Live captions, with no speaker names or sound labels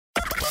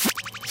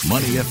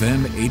Money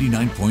FM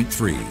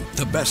 89.3,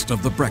 the best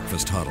of the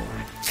breakfast huddle.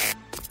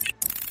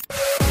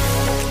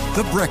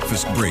 The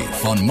Breakfast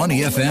Brief on Money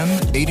FM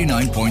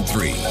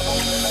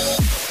 89.3.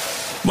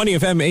 Money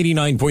FM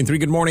 89.3.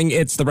 Good morning.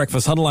 It's the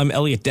Breakfast Huddle. I'm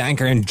Elliot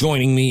Danker, and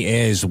joining me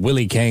is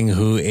Willie Kang,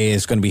 who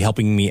is going to be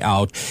helping me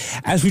out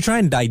as we try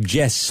and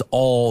digest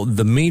all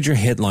the major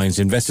headlines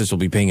investors will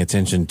be paying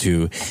attention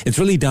to. It's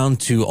really down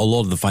to a lot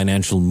of the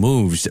financial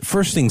moves.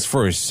 First things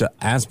first,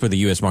 as per the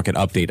U.S. market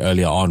update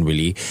earlier on,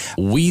 really,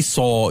 we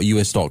saw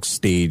U.S. stocks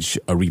stage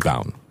a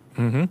rebound.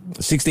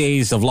 6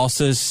 days of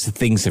losses,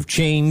 things have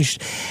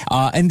changed,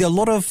 and there are a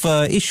lot of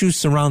issues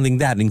surrounding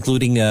that,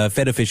 including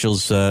Fed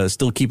officials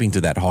still keeping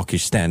to that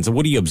hawkish stance. So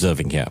what are you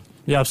observing here?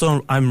 Yeah,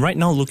 so I'm right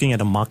now looking at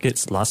the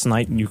markets last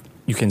night. You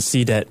can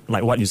see that,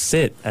 like what you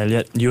said,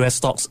 Elliot, US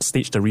stocks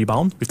staged a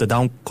rebound with the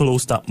Dow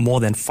closed up more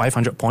than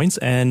 500 points,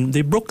 and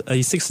they broke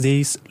a 6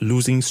 days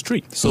losing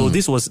streak. So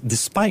this was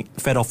despite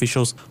Fed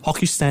officials'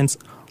 hawkish stance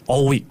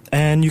all week.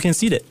 And you can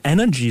see that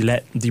energy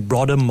led the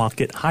broader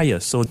market higher.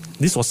 So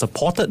this was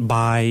supported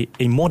by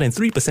a more than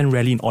 3%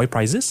 rally in oil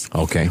prices.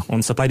 Okay.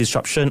 On supply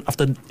disruption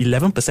after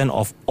 11%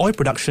 of oil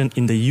production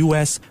in the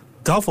US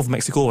Gulf of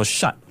Mexico was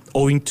shut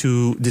owing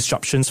to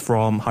disruptions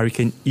from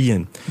Hurricane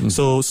Ian.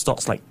 So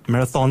stocks like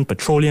Marathon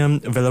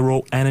Petroleum,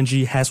 Valero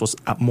Energy was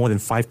up more than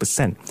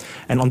 5%.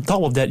 And on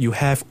top of that, you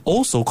have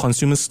also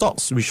consumer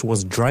stocks, which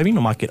was driving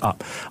the market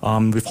up,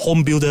 with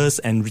home builders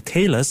and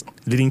retailers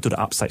leading to the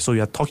upside. So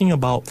you are talking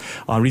about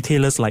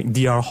retailers like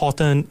D.R.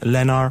 Horton,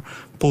 Lennar,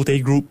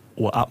 Pulte Group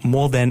were up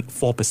more than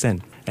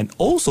 4%. And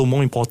also,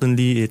 more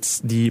importantly, it's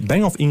the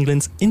Bank of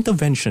England's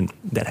intervention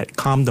that had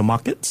calmed the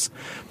markets,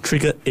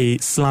 triggered a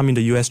slump in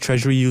the US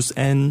Treasury yields,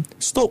 and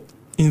stoked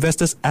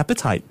investors'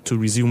 appetite to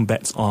resume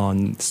bets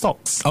on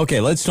stocks.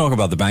 Okay, let's talk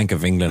about the Bank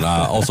of England.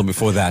 Also,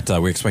 before that,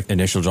 we expect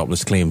initial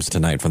jobless claims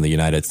tonight from the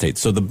United States.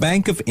 So the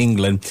Bank of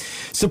England,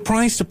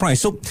 surprise,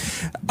 surprise. So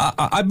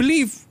I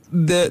believe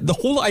the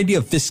whole idea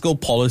of fiscal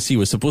policy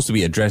was supposed to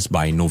be addressed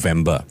by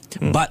November,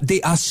 but they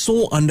are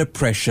so under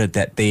pressure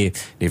that they've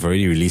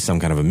already released some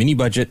kind of a mini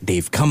budget.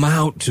 They've come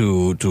out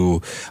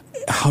to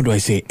how do I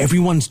say,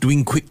 everyone's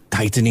doing quick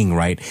tightening,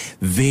 right?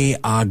 They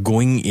are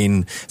going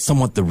in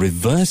somewhat the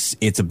reverse.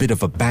 It's a bit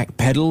of a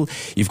backpedal.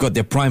 You've got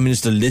their Prime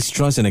Minister Liz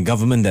Truss and a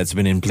government that's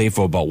been in play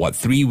for about,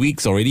 3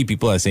 weeks already.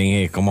 People are saying,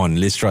 hey, come on,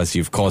 Liz Truss,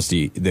 you've caused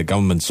the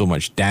government so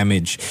much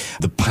damage.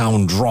 The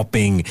pound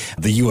dropping,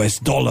 the US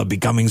dollar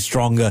becoming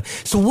stronger.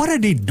 So what are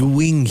they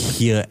doing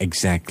here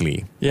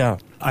exactly? Yeah,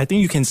 I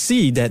think you can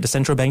see that the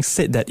central bank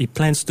said that it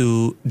plans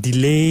to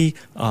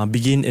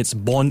begin its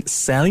bond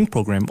selling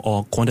program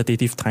or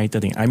quantitative tightening.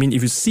 I mean,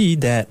 if you see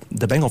that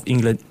the Bank of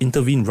England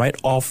intervened right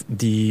off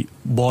the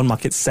bond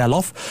market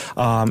sell-off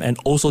and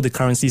also the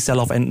currency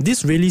sell-off, and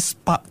this really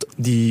sparked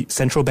the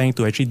central bank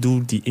to actually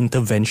do the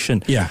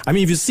intervention. Yeah. I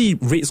mean, if you see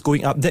rates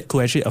going up, that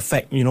could actually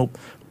affect,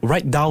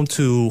 right down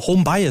to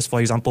home buyers, for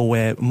example,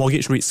 where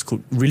mortgage rates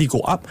could really go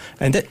up,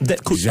 and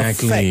that could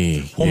affect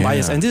home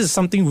buyers. And this is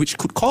something which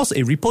could cause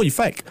a ripple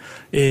effect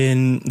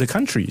in the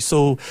country.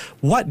 So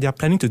what they're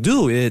planning to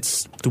do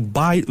is to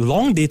buy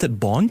long-dated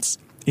bonds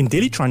in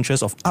daily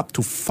tranches of up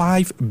to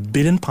 £5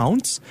 billion.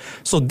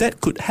 So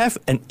that could have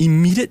an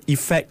immediate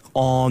effect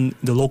on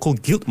the local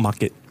gilt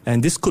market.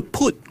 And this could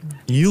put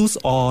yields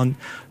on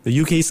the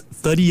UK's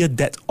 30-year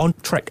debt on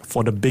track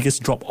for the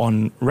biggest drop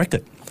on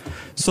record.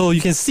 So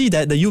you can see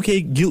that the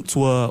UK gilts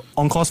were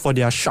on course for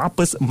their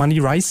sharpest money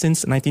rise since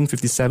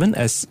 1957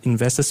 as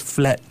investors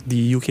fled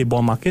the UK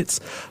bond markets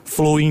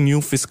following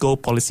new fiscal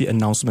policy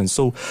announcements.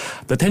 So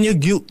the 10-year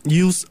gilt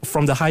yields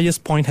from the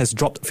highest point has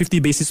dropped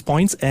 50 basis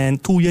points,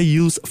 and 2-year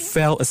yields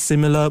fell a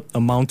similar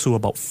amount to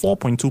about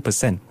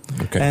 4.2%.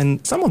 Okay.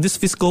 And some of this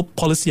fiscal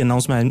policy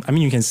announcement, I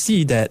mean, you can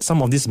see that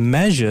some of these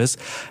measures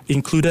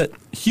included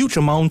huge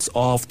amounts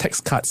of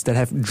tax cuts that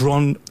have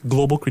drawn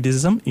global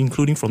criticism,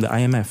 including from the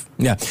IMF.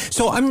 Yeah.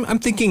 So I'm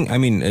thinking, I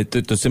mean,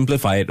 to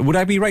simplify it, would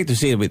I be right to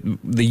say that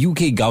the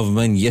UK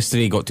government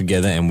yesterday got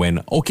together and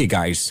went, okay,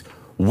 guys,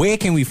 where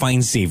can we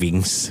find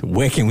savings?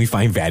 Where can we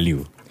find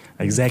value?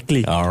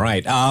 Exactly. All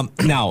right.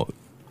 Now,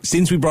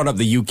 since we brought up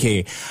the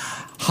UK,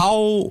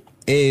 how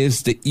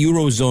is the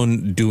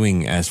Eurozone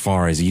doing as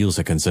far as yields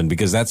are concerned?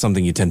 Because that's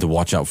something you tend to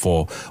watch out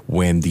for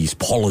when these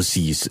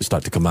policies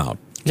start to come out.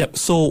 Yep.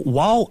 So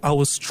while I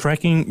was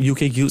tracking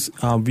UK yields,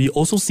 we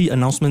also see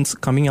announcements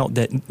coming out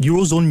that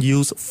Eurozone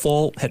yields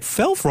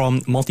fell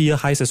from multi-year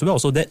highs as well.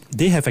 So that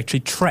they have actually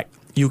tracked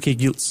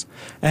UK yields.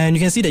 And you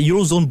can see that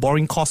Eurozone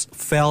borrowing costs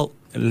fell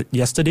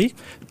yesterday,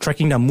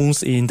 tracking the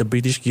moves in the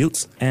British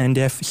yields, and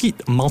they have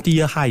hit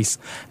multi-year highs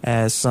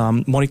as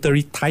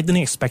monetary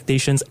tightening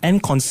expectations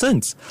and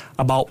concerns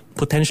about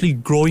potentially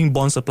growing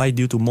bond supply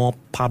due to more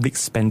public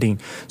spending.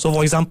 So,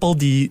 for example,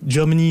 the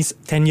Germany's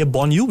 10-year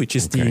bond yield, which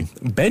is the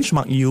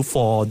benchmark yield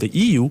for the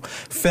EU,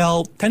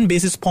 fell 10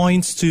 basis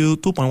points to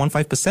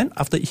 2.15%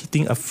 after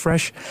hitting a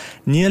fresh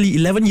nearly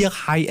 11-year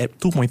high at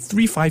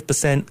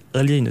 2.35%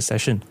 earlier in the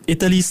session.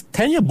 Italy's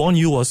 10-year bond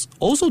yield was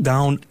also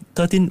down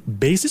 13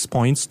 basis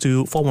points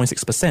to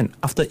 4.6%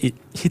 after it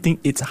hitting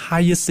its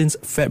highest since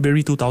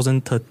February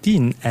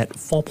 2013 at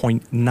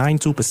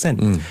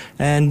 4.92%.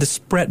 And the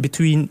spread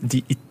between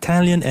the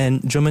Italian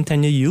and German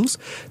 10-year yields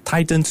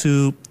tightened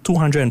to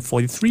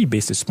 243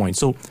 basis points.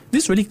 So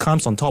this really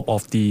comes on top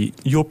of the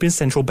European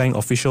Central Bank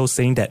officials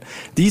saying that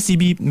the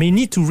ECB may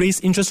need to raise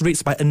interest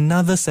rates by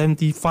another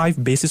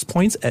 75 basis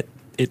points at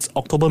its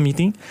October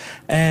meeting,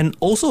 and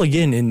also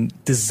again in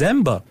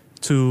December,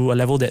 to a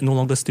level that no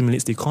longer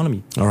stimulates the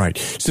economy. All right.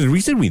 So the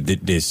reason we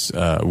did this,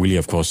 really,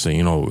 of course,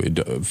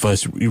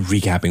 first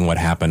recapping what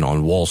happened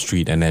on Wall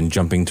Street and then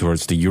jumping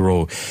towards the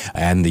Euro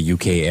and the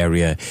UK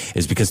area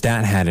is because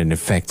that had an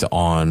effect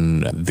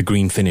on the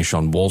green finish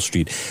on Wall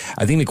Street.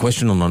 I think the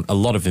question on a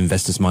lot of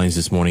investors' minds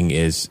this morning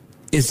is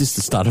this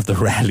the start of the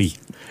rally?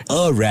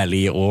 A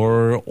rally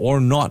or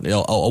not,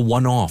 a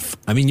one-off?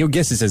 I mean, your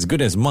guess is as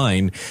good as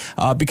mine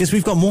because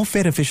we've got more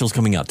Fed officials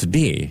coming out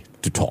today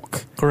to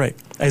talk. Correct.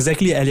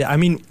 Exactly, Elliot. I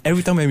mean,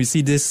 every time when we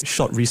see this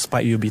short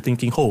respite, you'll be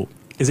thinking,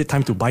 is it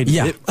time to buy the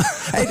dip?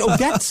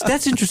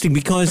 That's interesting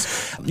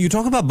because you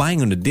talk about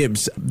buying on the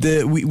dips.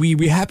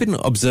 We have been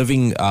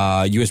observing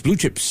US blue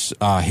chips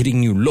hitting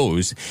new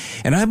lows,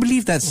 and I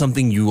believe that's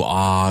something you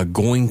are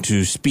going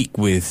to speak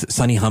with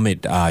Sunny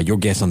Hamid, your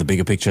guest on The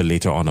Bigger Picture,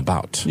 later on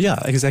about. Yeah,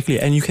 exactly.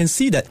 And you can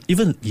see that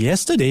even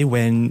yesterday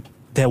when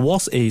there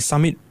was a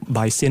summit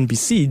by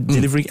CNBC,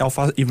 Delivering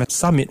Alpha Event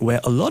Summit,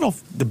 where a lot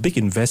of the big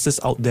investors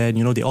out there,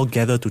 they all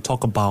gather to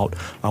talk about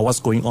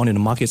what's going on in the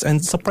markets.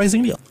 And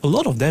surprisingly, a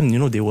lot of them,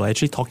 they were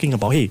actually talking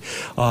about,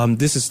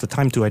 this is the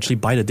time to actually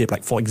buy the dip.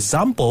 Like, for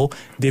example,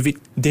 David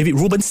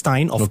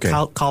Rubenstein of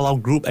Carlyle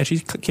Group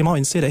actually came out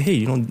and said that,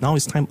 now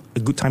is a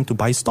good time to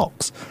buy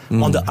stocks.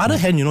 On the other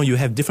hand, you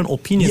have different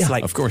opinions,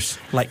 like, of course,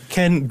 like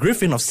Ken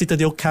Griffin of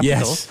Citadel Capital.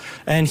 Yes.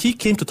 And he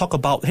came to talk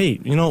about,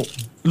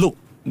 look,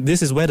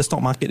 this is where the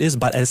stock market is,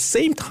 but at the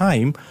same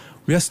time,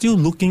 we are still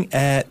looking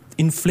at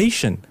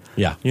inflation.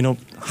 Yeah.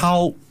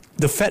 How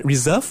the Fed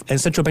Reserve and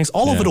central banks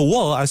all over the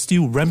world are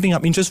still ramping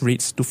up interest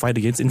rates to fight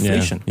against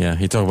inflation. Yeah,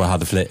 he talked about how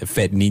the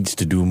Fed needs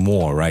to do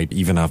more, right?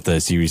 Even after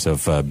a series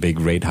of big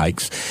rate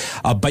hikes.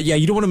 But yeah,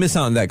 you don't want to miss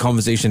out on that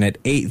conversation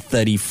at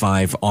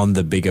 8:35 on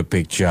The Bigger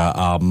Picture.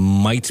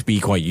 Might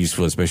be quite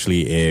useful,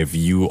 especially if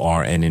you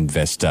are an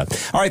investor.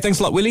 All right, thanks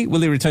a lot, Willie.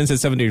 Willie returns at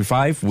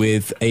 7:35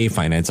 with a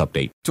finance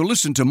update. To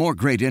listen to more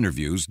great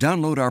interviews,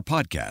 download our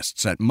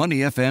podcasts at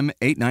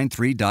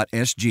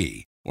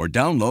moneyfm893.sg or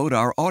download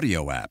our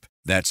audio app.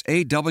 That's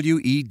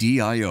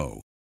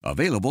AWEDIO.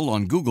 Available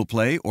on Google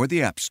Play or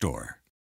the App Store.